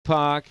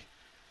Park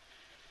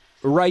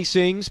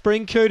Racing.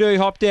 Spring Kudu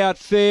hopped out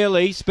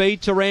fairly.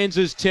 Speed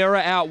Taranza's Terror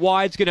out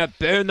wide's going to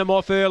burn them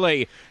off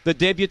early. The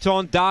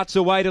debutant darts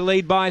away to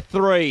lead by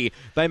 3.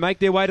 They make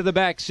their way to the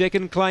back.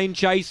 Second, Clane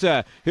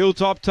Chaser.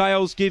 Hilltop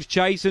Tails gives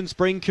chase and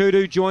Spring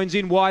Kudu joins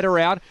in wider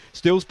out.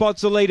 Still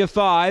spots the leader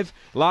 5.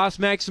 Last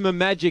Maximum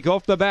Magic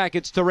off the back.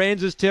 It's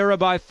Taranza's Terror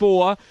by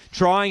 4.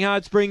 Trying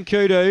hard Spring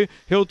Kudu.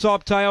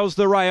 Hilltop Tails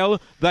the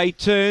rail. They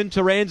turn.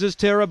 Taranza's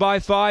Terror by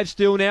 5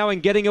 still now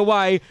and getting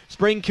away.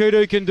 Spring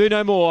Kudu can do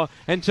no more.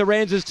 And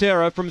Taranza's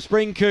Terror from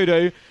Spring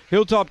Kudu.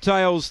 Hilltop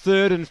Tails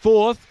 3rd and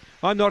 4th.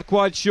 I'm not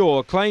quite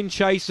sure. Clane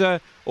Chaser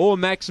or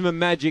Maximum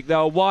Magic, they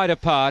were wide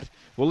apart.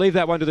 We'll leave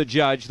that one to the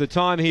judge. The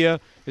time here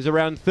is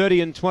around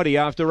 30 and 20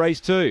 after race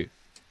 2.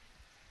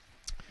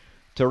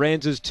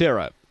 Taranza's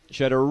Terror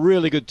showed a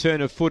really good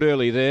turn of foot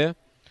early there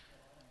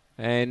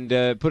and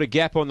put a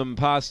gap on them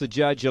past the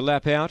judge a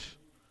lap out.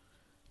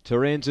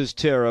 Taranza's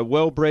Terror,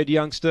 well-bred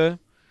youngster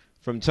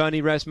from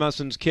Tony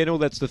Rasmussen's kennel.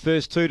 That's the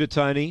first 2 to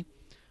Tony.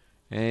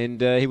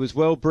 And he was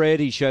well-bred.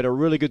 He showed a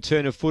really good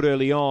turn of foot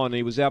early on.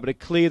 He was able to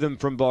clear them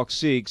from box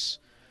 6.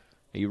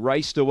 He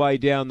raced away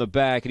down the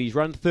back, and he's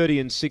run 30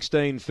 and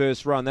 16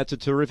 first run. That's a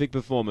terrific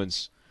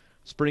performance.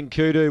 Spring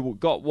Kudu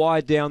got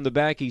wide down the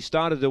back. He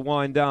started to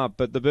wind up,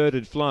 but the bird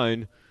had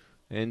flown,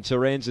 and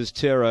Taranza's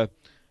Terror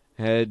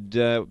had,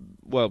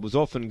 was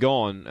off and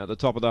gone at the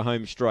top of the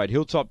home straight.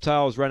 Hilltop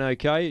Tails ran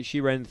okay. She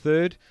ran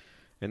 3rd.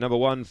 And number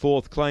 1,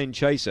 4th, Clane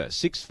Chaser.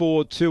 6,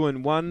 4, 2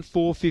 and 1,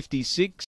 4.56.